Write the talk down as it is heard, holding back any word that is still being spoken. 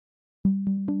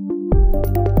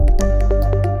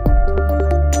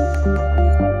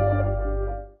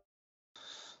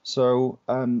So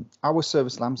our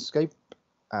service landscape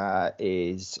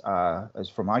is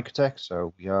from iCoTech.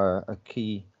 So we are a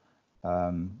key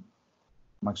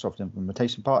Microsoft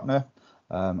implementation partner,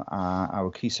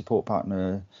 our key support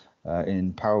partner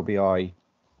in Power BI,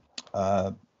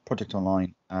 Project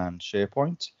Online, and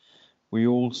SharePoint. We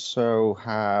also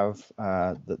have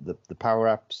the Power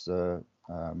Apps,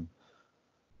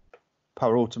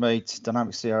 Power Automate,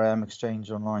 Dynamic CRM, Exchange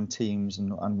Online, Teams,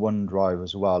 and OneDrive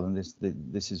as well. And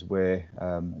this is where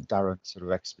Darren's sort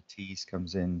of expertise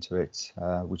comes into it,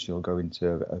 which he'll go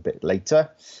into a bit later.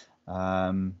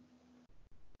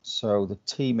 So the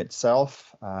team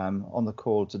itself, on the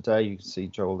call today, you can see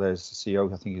Joel there's the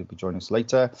CEO. I think he'll be joining us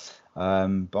later.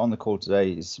 But on the call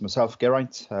today is myself,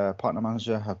 Geraint, partner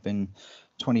manager. Have been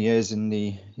 20 years in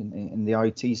the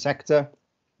IT sector.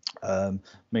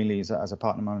 Mainly as a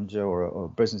partner manager or a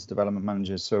business development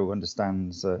manager, so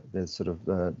understands the sort of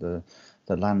the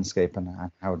landscape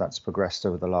and how that's progressed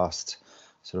over the last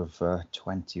sort of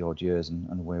 20 odd years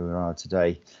and where we are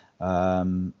today.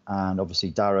 And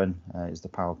obviously Darren is the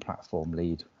Power Platform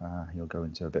lead. He'll go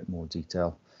into a bit more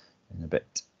detail in a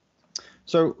bit.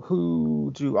 So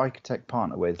who do iCoTech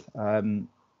partner with?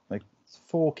 Like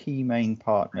 4 key main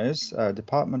partners: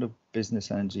 Department of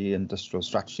Business, Energy, Industrial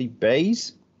Strategy,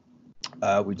 BEIS.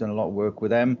 We've done a lot of work with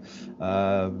them,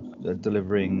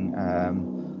 delivering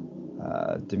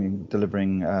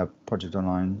Project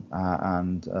Online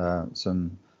and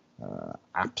some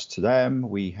apps to them.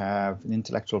 We have an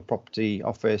Intellectual Property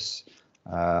Office,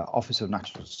 Office of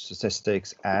National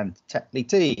Statistics, and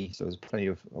TechLT. So there's plenty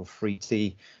of free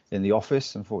tea in the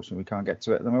office. Unfortunately, we can't get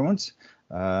to it at the moment,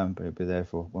 but it'll be there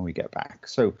for when we get back.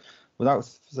 So without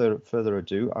further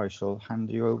ado, I shall hand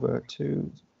you over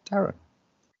to Darren.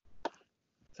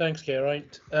 Thanks,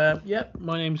 Geraint.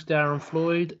 My name's Darren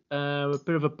Floyd. A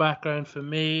bit of a background for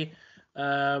me.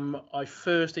 I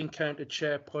first encountered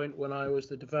SharePoint when I was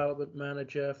the development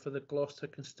manager for the Gloucester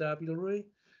Constabulary,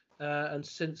 and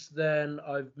since then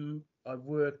I've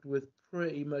worked with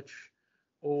pretty much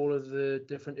all of the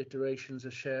different iterations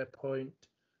of SharePoint.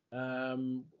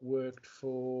 Worked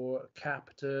for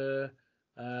Capita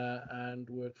and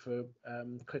worked for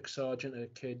CLIC Sargent, a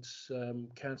kids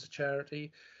cancer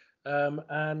charity.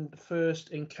 And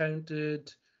first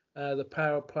encountered the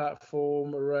Power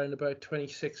Platform around about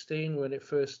 2016 when it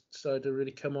first started to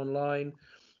really come online,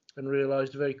 and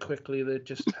realized very quickly that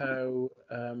just how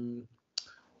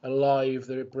alive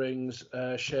that it brings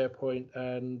SharePoint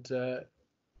and the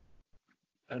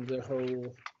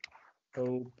whole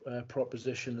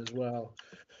proposition as well.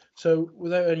 So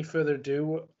without any further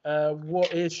ado,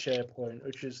 what is SharePoint?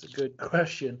 Which is a good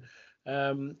question.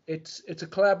 It's a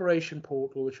collaboration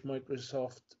portal which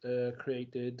Microsoft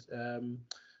created, and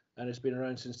it's been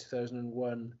around since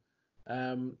 2001.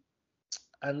 And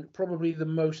probably the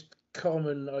most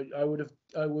common, I would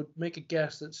make a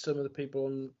guess that some of the people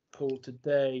on call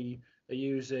today are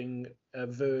using a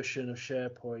version of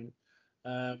SharePoint,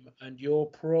 and you're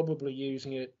probably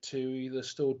using it to either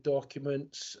store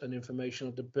documents and information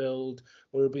or to build,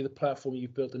 or it'll be the platform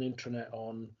you've built an intranet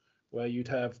on, where you'd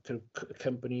have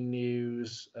company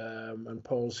news and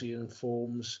policy and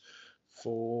forms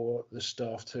for the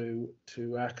staff to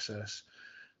access.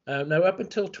 Now, up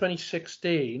until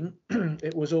 2016,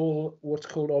 it was all what's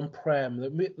called on-prem.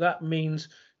 That means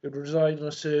it would reside on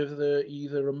a server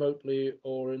either remotely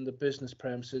or in the business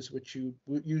premises, which you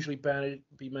would usually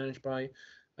be managed by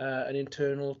an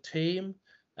internal team.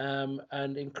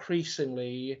 And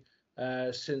increasingly,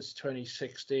 since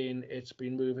 2016, it's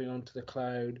been moving onto the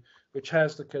cloud, which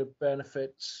has the kind of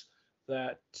benefits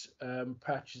that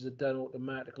patches are done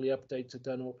automatically, updates are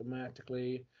done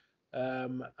automatically,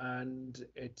 and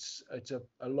it's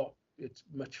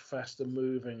much faster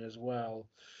moving as well.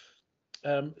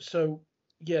 So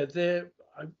yeah,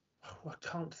 I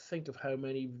can't think of how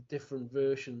many different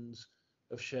versions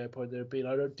of SharePoint there have been.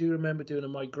 I do remember doing a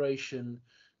migration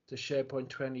to SharePoint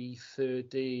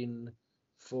 2013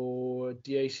 for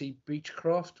DAC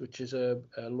Beechcroft, which is a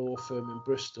law firm in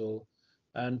Bristol.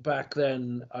 And back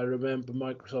then, I remember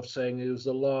Microsoft saying it was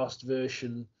the last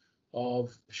version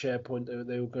of SharePoint that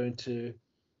they were going to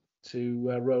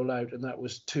roll out, and that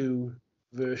was 2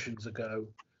 versions ago.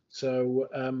 So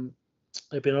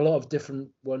there've been a lot of different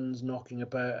ones knocking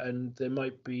about, and you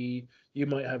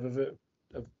might have a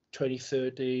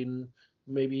 2013,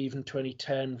 maybe even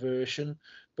 2010 version.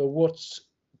 But what's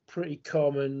pretty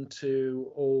common to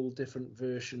all different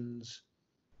versions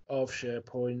of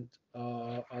SharePoint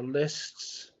are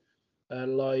lists,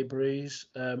 libraries,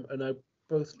 and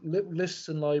both lists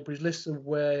and libraries. Lists are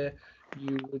where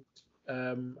you would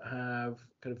have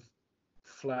kind of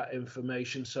flat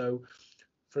information. So,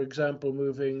 for example,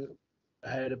 moving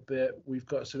ahead a bit, we've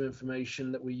got some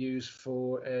information that we use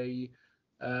for a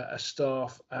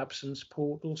staff absence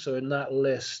portal. So in that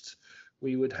list,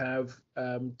 we would have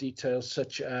details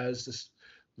such as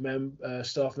the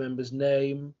staff member's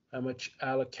name, how much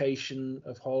allocation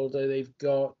of holiday they've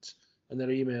got, and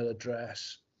their email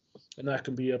address. And that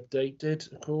can be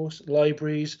updated, of course.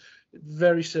 Libraries,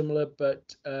 very similar,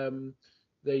 but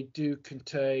they do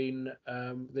contain,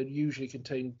 they usually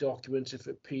contain documents, if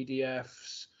it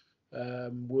PDFs,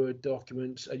 Word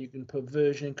documents, and you can put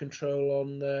version control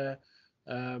on there,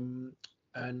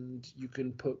 and you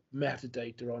can put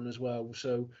metadata on as well.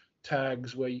 So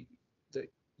tags that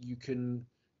you can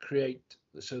create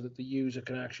so that the user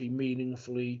can actually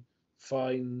meaningfully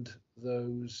find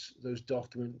those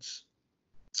documents.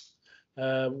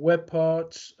 Web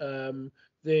parts,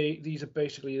 these are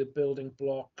basically the building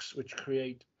blocks which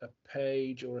create a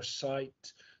page or a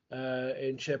site.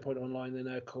 In SharePoint Online, they're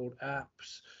now called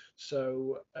apps.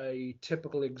 So a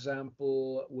typical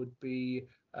example would be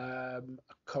a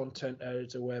content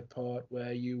editor web part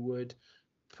where you would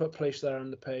place that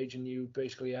on the page and you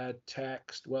basically add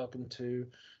text, welcome to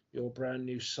your brand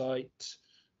new site,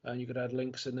 and you could add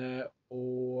links in there,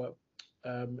 or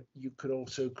you could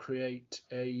also create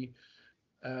a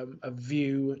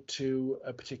view to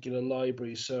a particular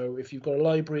library. So if you've got a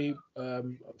library,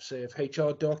 say of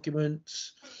HR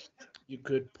documents, you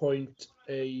could point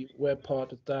a web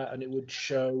part at that and it would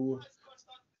show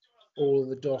all of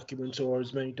the documents, or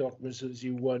as many documents as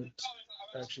you want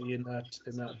actually in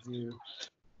that view.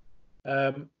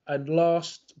 And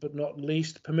last but not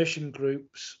least, permission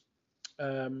groups,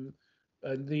 and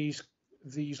these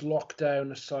lock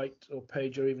down a site or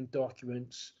page or even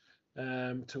documents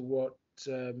to what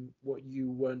you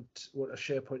want, what a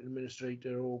SharePoint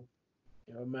administrator or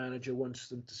a manager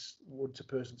wants a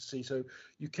person to see. So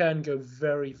you can go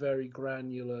very, very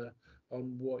granular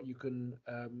on what you can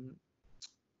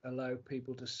allow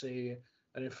people to see.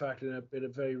 And in fact, in a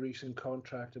very recent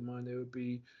contract of mine, there would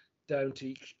be down to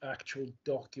each actual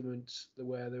document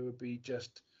where there would be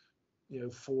just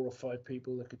 4 or 5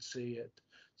 people that could see it.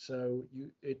 So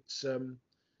it's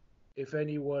if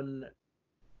anyone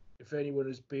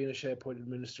has been a SharePoint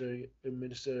administrator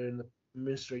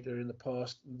in the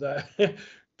past, that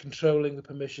controlling the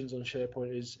permissions on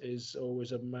SharePoint is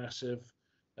always a massive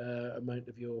amount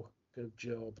of your kind of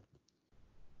job.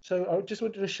 So I just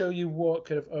wanted to show you what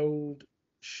kind of old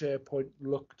SharePoint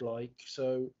looked like.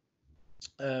 So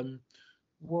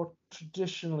what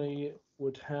traditionally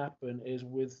would happen is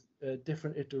with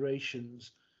different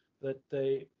iterations that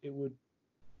they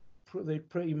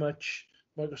pretty much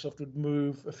Microsoft would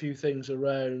move a few things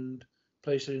around,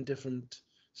 place it in different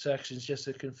sections just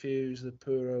to confuse the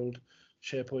poor old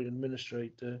SharePoint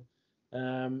administrator,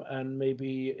 and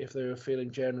maybe if they were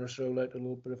feeling generous, roll out a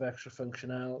little bit of extra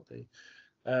functionality.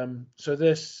 So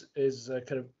this is a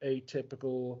kind of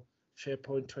atypical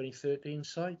SharePoint 2013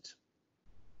 site.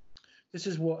 This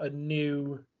is what a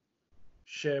new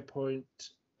SharePoint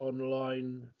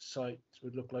Online site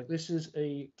would look like. This is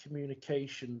a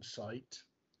communication site.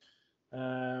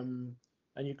 And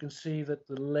you can see that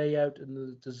the layout and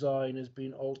the design has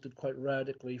been altered quite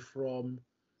radically from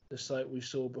the site we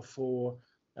saw before.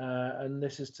 And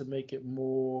this is to make it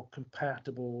more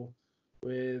compatible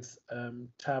with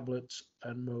tablets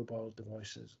and mobile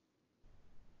devices.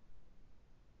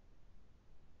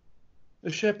 The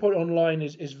SharePoint Online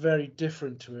is very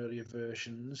different to earlier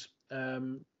versions.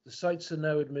 The sites are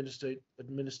now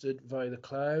administered via the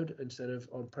cloud instead of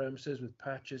on premises with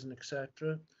patches and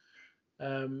etc.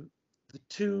 The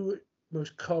two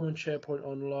most common SharePoint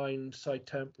Online site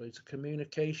templates are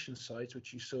communication sites,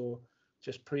 which you saw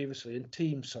just previously, and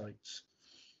team sites.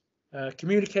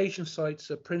 Communication sites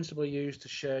are principally used to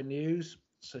share news,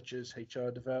 such as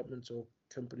HR developments or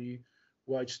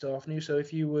company-wide staff news. So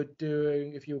if you were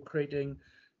creating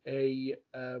a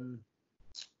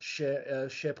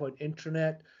SharePoint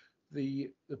intranet,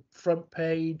 the front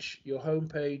page, your home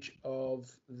page of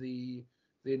the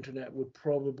intranet would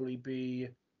probably be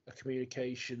a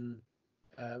communication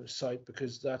site,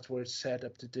 because that's what it's set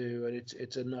up to do, and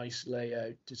it's a nice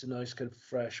layout. It's a nice kind of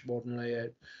fresh modern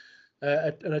layout.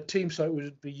 And a team site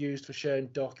would be used for sharing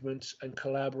documents and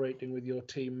collaborating with your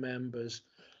team members.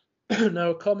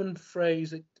 Now, a common phrase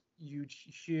that you'd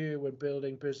hear when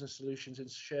building business solutions in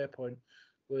SharePoint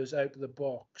was out of the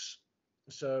box.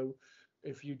 So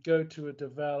if you go to a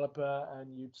developer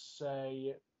and you'd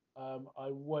say, I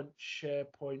want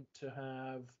SharePoint to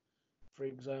have, for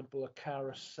example, a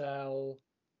carousel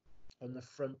on the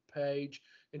front page.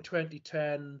 In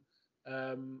 2010,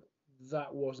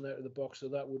 that wasn't out of the box, so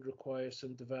that would require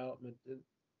some development.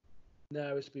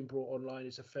 Now it's been brought online,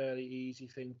 it's a fairly easy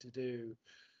thing to do.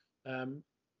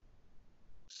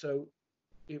 So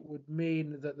it would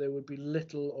mean that there would be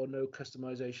little or no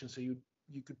customization. So you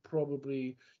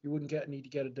wouldn't need to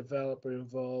get a developer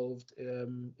involved. It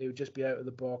would just be out of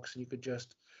the box, and you could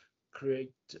just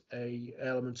create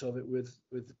elements of it with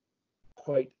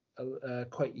quite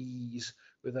ease,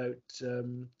 without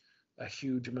a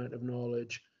huge amount of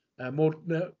knowledge.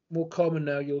 More common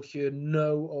now, you'll hear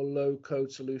no or low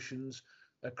code solutions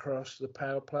across the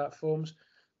Power Platforms.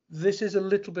 This is a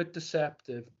little bit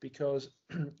deceptive, because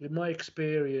in my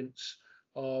experience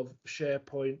of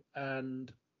SharePoint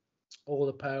and all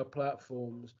the Power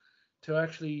Platforms, to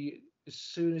actually, as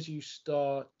soon as you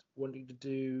start wanting to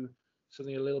do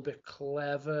something a little bit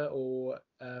clever, or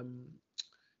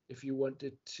if you've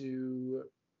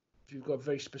got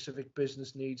very specific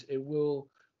business needs, it will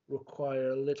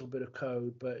require a little bit of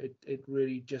code, but it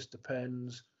really just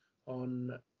depends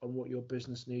on what your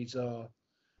business needs are.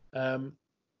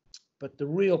 But the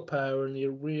real power and the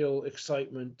real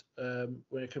excitement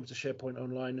when it comes to SharePoint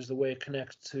Online is the way it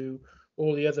connects to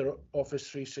all the other Office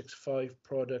 365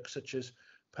 products, such as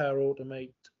Power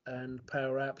Automate and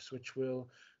Power Apps, which we'll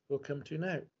come to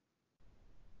now.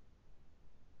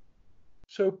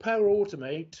 So Power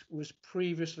Automate was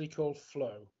previously called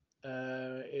Flow.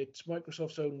 It's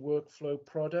Microsoft's own workflow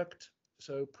product.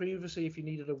 So previously, if you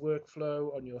needed a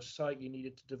workflow on your site, you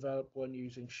needed to develop one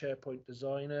using SharePoint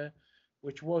Designer,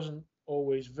 which wasn't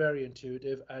always very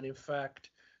intuitive. And in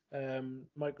fact,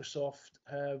 Microsoft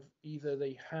have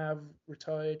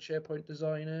retired SharePoint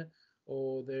Designer,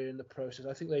 or they're in the process.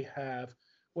 I think they have.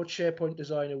 What SharePoint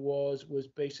Designer was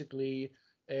basically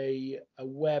a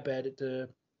web editor.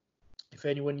 If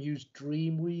anyone used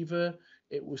Dreamweaver,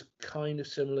 it was kind of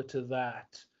similar to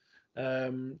that.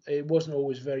 It wasn't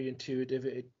always very intuitive.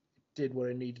 It did what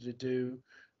it needed to do.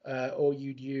 Or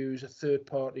you'd use a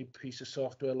third-party piece of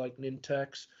software like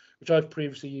Nintex, which I've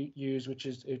previously used, which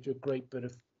is a great bit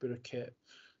of kit.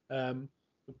 Power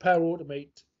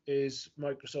Automate is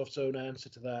Microsoft's own answer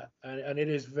to that, and it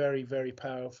is very, very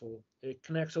powerful. It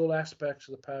connects all aspects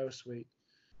of the Power Suite.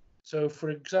 So, for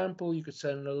example, you could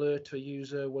send an alert to a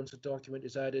user once a document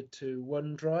is added to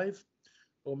OneDrive,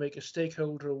 or make a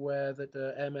stakeholder aware that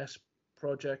the MS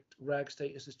project RAG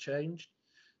status has changed.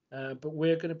 But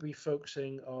we're going to be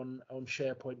focusing on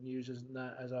SharePoint users and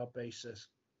that as our basis.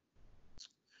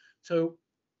 So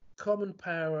common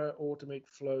Power Automate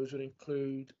flows would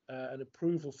include an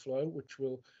approval flow, which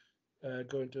we'll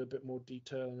go into a bit more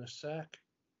detail in a sec,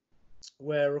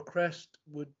 where a request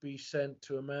would be sent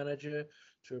to a manager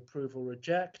to approve or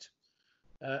reject.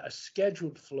 A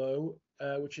scheduled flow,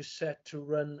 which is set to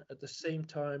run at the same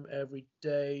time every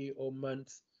day or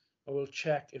month, and will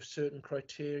check if certain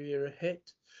criteria are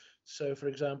hit. So, for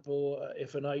example,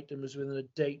 if an item is within a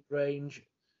date range,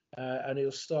 and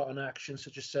it'll start an action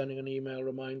such as sending an email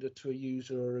reminder to a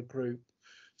user or a group.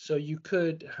 So you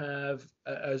could have,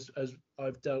 as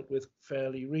I've dealt with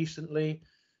fairly recently,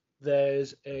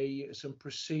 there's some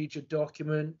procedure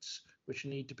documents which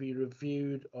need to be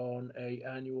reviewed on an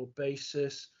annual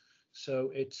basis.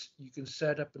 So you can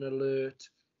set up an alert,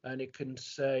 and it can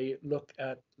say, look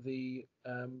at the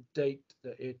date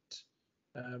that it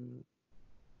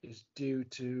is due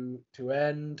to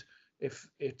end. If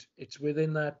it's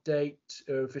within that date,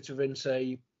 or if it's within,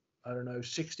 say, I don't know,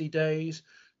 60 days,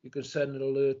 you can send an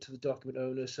alert to the document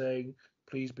owner saying,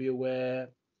 please be aware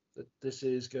that this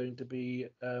is going to be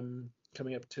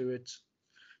coming up to its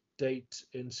date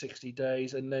in 60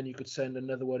 days. And then you could send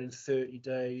another one in 30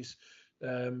 days,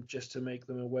 just to make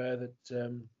them aware that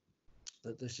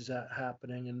that this is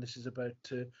happening, and this is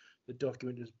the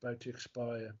document is about to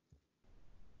expire.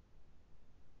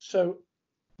 So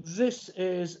this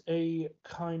is a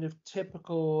kind of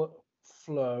typical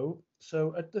flow.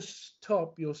 So at the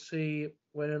top, you'll see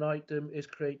when an item is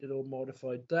created or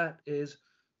modified. That is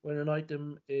when an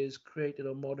item is created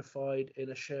or modified in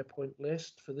a SharePoint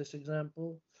list, for this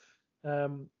example.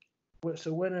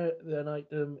 So when an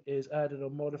item is added or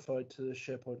modified to the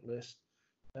SharePoint list,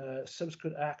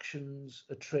 subsequent actions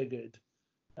are triggered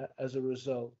as a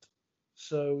result.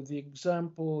 So the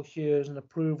example here is an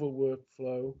approval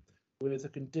workflow with a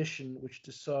condition which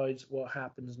decides what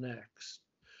happens next.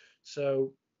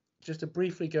 So just to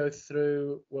briefly go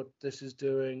through what this is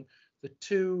doing, the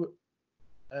two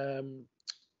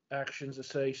actions that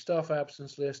say staff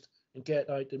absence list and get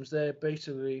items, they're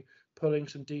basically pulling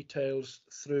some details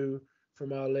through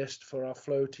from our list for our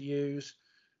flow to use.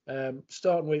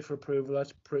 Start and wait for approval,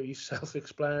 that's pretty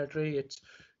self-explanatory.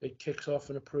 It kicks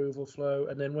off an approval flow,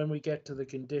 and then when we get to the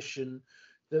condition,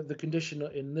 the condition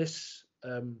in this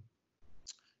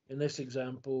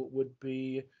example would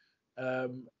be,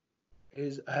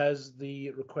 has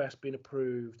the request been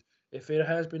approved? If it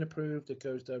has been approved, it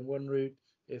goes down one route.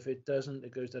 If it doesn't,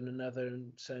 it goes down another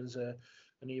and sends an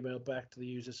email back to the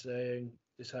user saying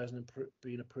this hasn't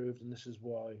been approved and this is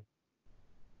why.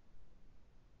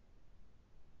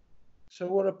 So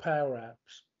what are Power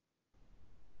Apps?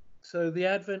 So the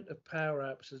advent of Power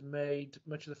Apps has made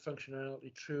much of the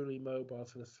functionality truly mobile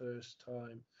for the first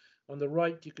time. On the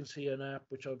right, you can see an app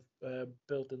which I've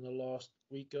built in the last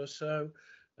week or so,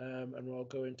 and I'll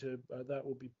go into that.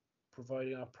 Will be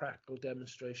providing our practical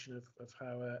demonstration of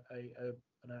how an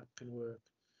app can work.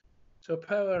 So a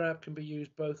Power App can be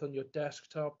used both on your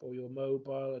desktop or your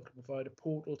mobile and can provide a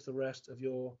portal to the rest of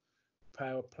your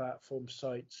Power Platform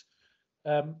sites.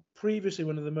 Previously,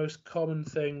 one of the most common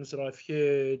things that I've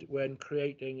heard when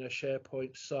creating a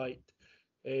SharePoint site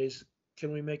is,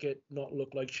 can we make it not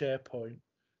look like SharePoint?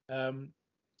 And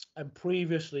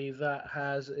previously that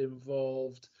has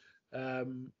involved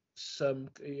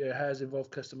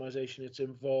customization. It's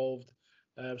involved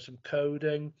some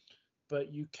coding,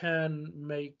 but you can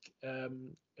make a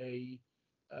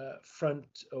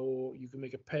front, or you can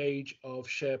make a page of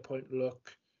SharePoint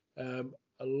look a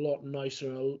lot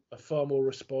nicer and far more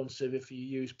responsive if you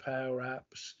use Power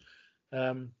Apps.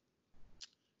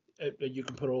 You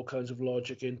can put all kinds of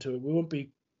logic into it. We won't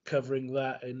be covering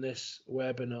that in this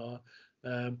webinar,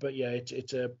 but yeah,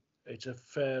 it's a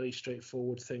fairly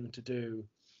straightforward thing to do.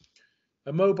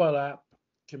 A mobile app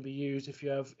can be used if you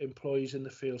have employees in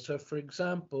the field. So for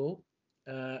example,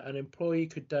 an employee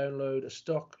could download a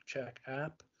stock check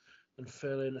app and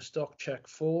fill in a stock check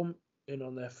form in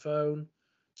on their phone,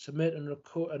 submit and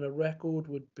record, and a record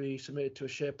would be submitted to a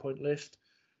SharePoint list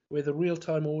with a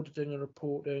real-time auditing and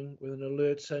reporting, with an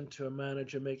alert sent to a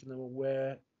manager making them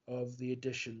aware of the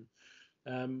addition.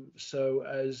 So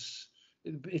as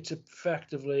it's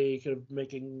effectively kind of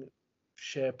making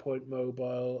SharePoint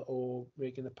mobile or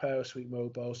making the Power Suite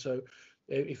mobile. So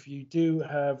if you do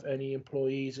have any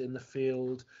employees in the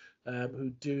field who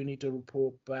do need to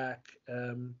report back,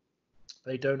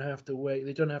 they don't have to wait.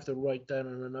 They don't have to write down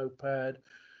on a notepad.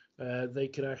 They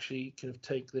can actually kind of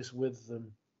take this with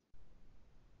them.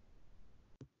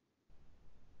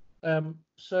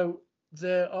 So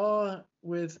there are,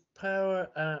 with Power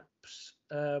Apps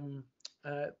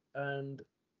and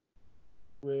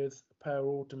with Power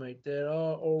Automate, there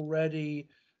are already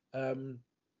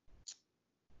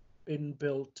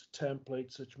inbuilt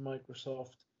templates which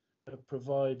Microsoft have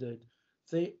provided.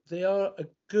 They are a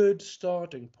good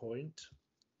starting point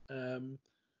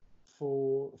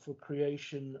for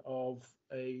creation of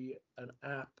an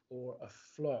app or a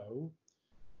flow.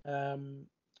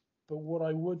 But what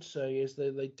I would say is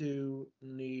that they do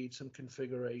need some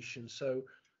configuration. So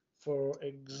for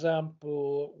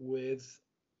example, with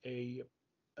a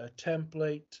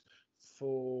template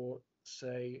for,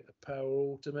 say, a Power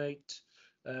Automate,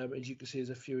 as you can see, there's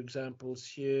a few examples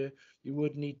here. You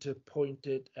would need to point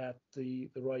it at the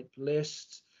right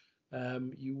list.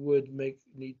 You would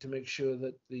need to make sure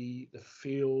that the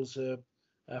fields are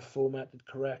formatted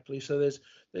correctly. So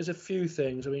there's a few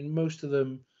things. I mean, most of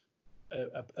them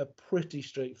are pretty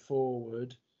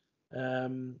straightforward,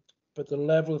 but the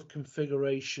level of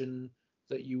configuration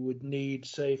that you would need,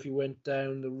 say, if you went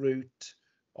down the route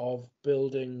of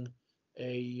building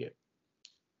an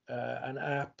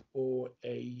app or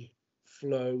a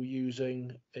flow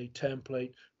using a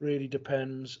template, really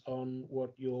depends on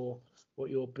what your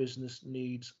business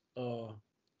needs are.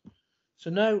 So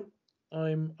now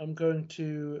I'm going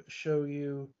to show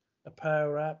you a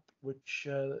Power App which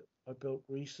I built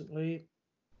recently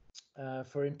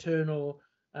for internal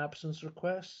absence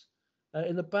requests.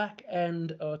 In the back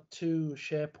end are two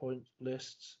SharePoint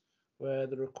lists where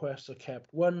the requests are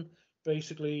kept. One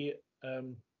basically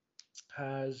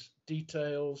has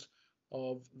details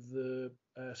of the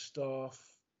staff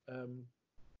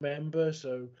member.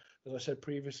 So as I said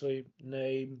previously,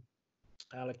 name,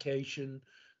 allocation,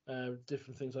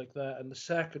 different things like that. And the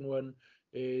second one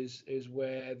is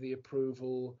where the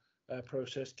approval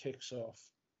process kicks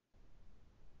off.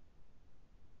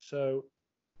 So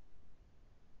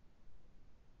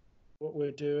what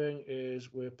we're doing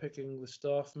is we're picking the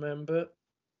staff member,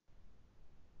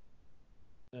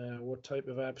 what type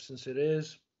of absence it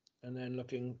is, and then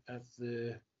looking at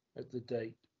the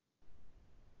date.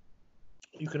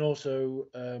 You can also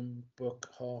book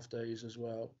half days as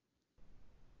well,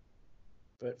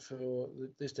 but for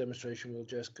this demonstration we'll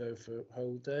just go for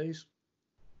whole days,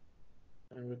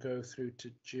 and we'll go through to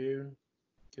June,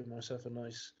 give myself a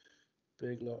nice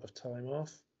big lot of time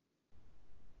off.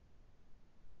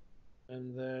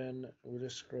 and then we'll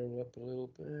just scroll up a little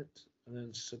bit and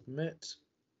then submit.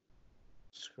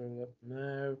 Scroll up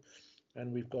now,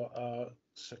 and we've got our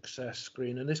success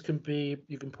screen, and this can be,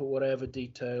 you can put whatever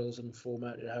details and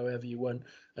format it however you want,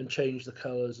 and change the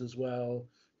colors as well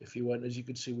if you want. As you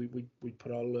can see, we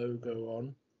put our logo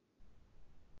on.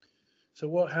 So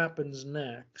what happens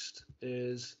next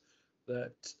is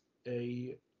that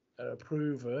an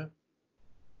approver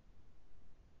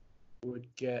would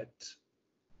get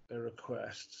a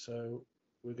request. So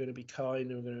we're going to be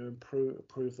kind and we're going to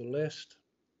approve the list.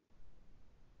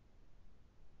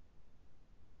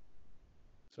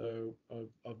 So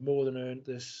I've more than earned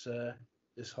this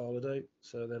this holiday,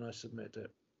 so then I submit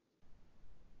it.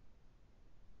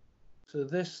 So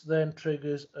this then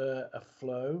triggers a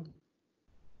flow.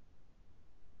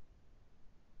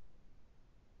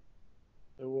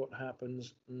 So what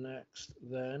happens next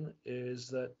then is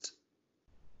that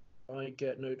I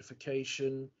get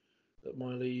notification that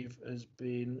my leave has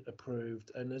been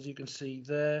approved, and as you can see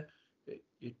there,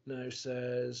 it now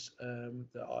says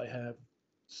that I have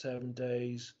 7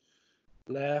 days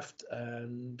left,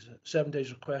 and 7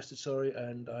 days requested, sorry,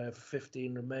 and I have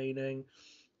 15 remaining,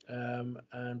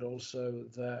 and also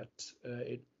that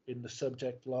it in the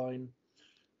subject line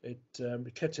it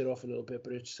cuts it off a little bit,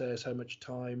 but it says how much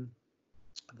time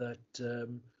that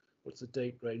what's the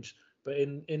date range. But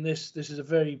in this is a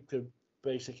very good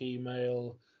basic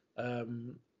email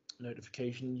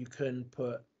notification. You can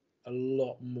put a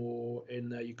lot more in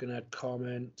there. You can add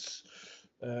comments,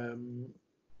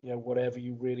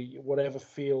 whatever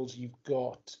fields you've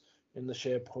got in the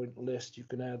SharePoint list, you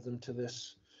can add them to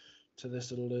this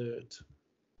alert.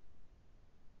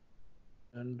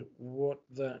 And what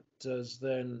that does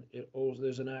then,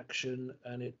 there's an action,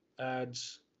 and it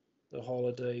adds the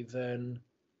holiday then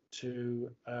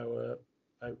to our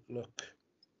Outlook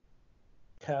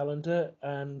calendar.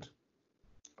 And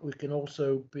we can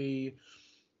also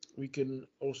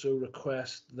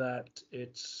request that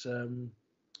it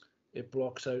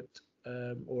blocks out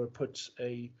or it puts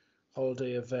a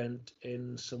holiday event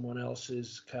in someone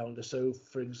else's calendar. So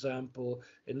for example,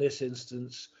 in this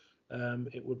instance,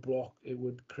 it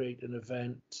would create an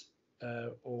event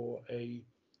or an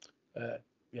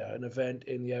event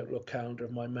in the Outlook calendar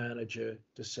of my manager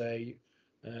to say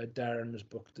Darren has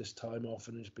booked this time off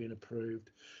and has been approved.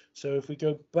 So if we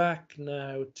go back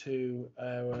now to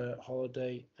our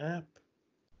holiday app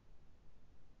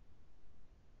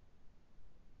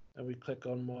and we click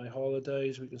on my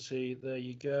holidays, we can see there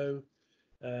you go,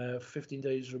 15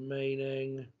 days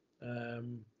remaining,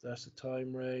 that's the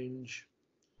time range,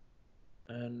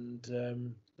 and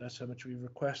that's how much we've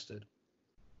requested.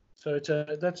 So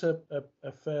that's a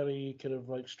fairly kind of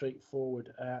like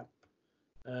straightforward app,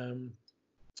 and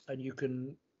you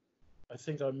can, I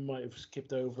think I might have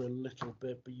skipped over a little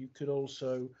bit, but you could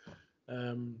also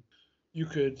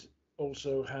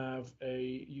have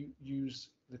use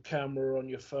the camera on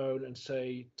your phone and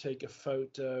say take a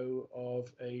photo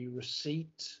of a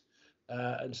receipt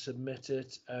and submit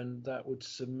it, and that would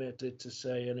submit it to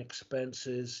say an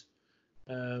expenses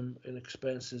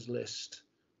list.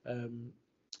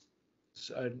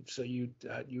 So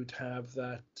you'd have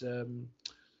that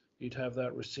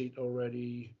receipt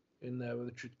already in there,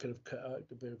 which would kind of cut out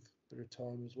a bit of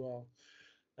time as well.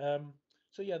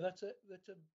 So yeah, that's a